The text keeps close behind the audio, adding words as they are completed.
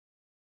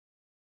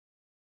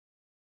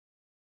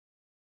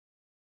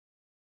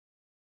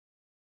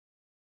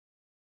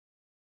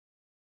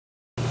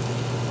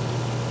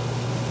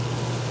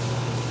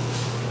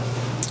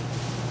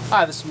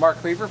Hi, this is Mark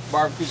Cleaver,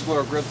 Barbeques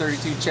Galore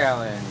Grill32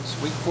 Challenge.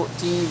 Week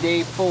 14,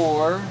 day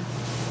 4.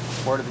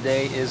 Word of the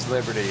day is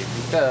Liberty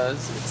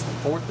because it's the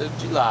 4th of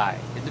July,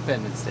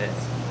 Independence Day.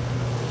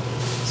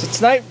 So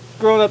tonight,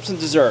 grilled up some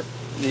dessert.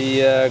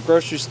 The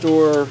grocery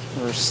store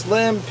are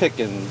slim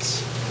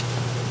pickings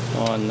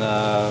on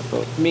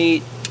both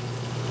meat,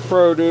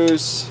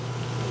 produce,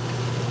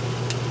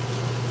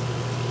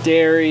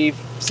 dairy,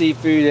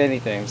 seafood,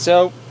 anything.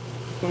 So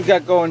what we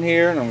got going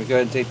here, and I'm going to go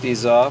ahead and take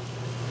these off.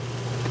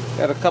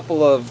 Got a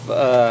couple of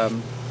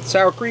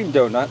sour cream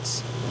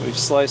donuts we've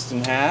sliced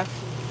in half.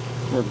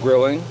 We're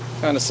grilling,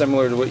 kind of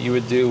similar to what you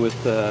would do with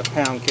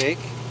pound cake.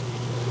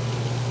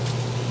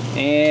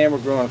 And we're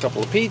grilling a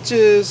couple of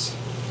peaches,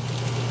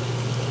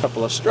 a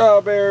couple of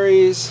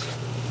strawberries.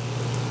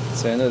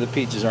 So I know the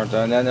peaches aren't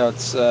done. I know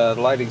it's the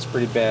lighting's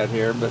pretty bad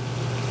here, but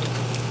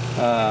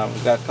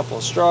we've got a couple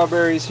of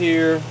strawberries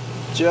here.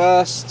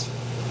 Just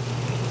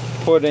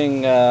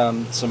putting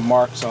some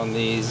marks on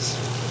these.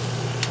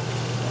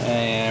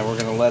 And we're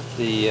going to let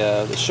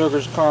the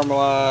sugars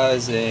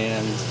caramelize,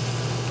 and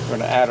we're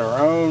going to add our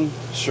own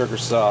sugar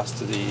sauce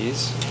to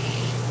these,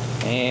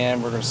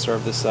 and we're going to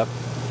serve this up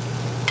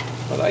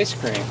with ice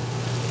cream.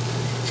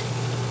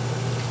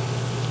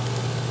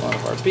 One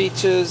of our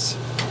peaches,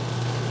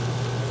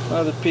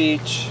 another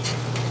peach,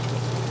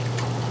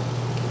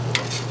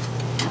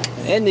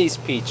 and in these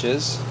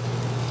peaches,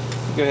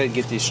 go ahead and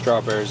get these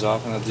strawberries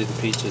off, and I'll do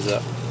the peaches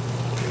up.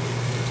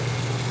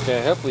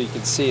 Okay, hopefully you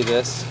can see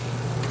this.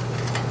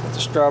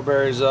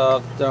 Strawberries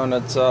off,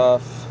 donuts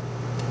off,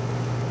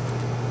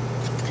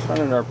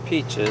 running our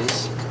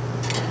peaches,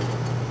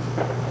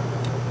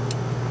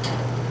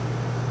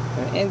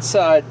 and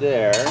inside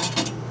there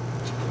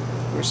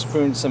we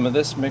spoon some of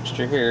this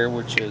mixture here,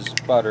 which is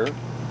butter,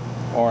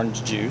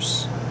 orange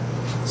juice,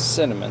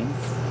 cinnamon,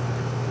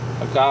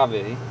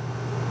 agave,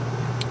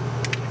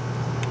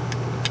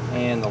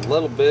 and a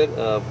little bit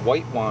of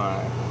white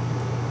wine.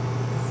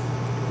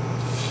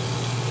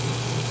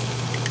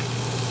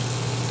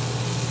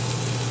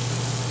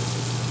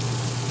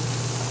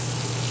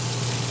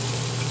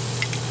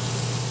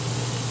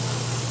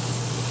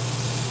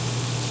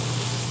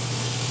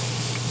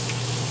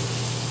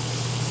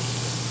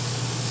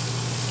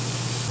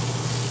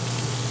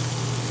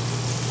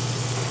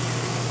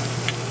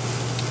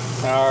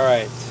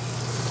 Alright,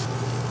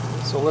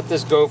 so we'll let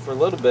this go for a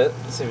little bit.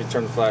 Let's see if we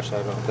turn the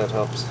flashlight on, if that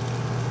helps.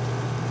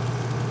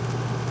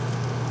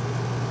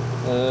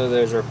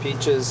 There's our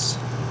peaches.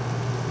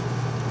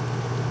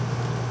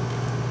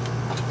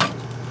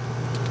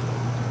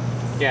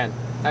 Again,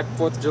 happy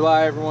 4th of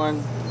July,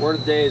 everyone. Word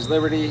of the day is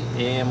Liberty,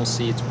 and we'll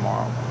see you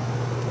tomorrow.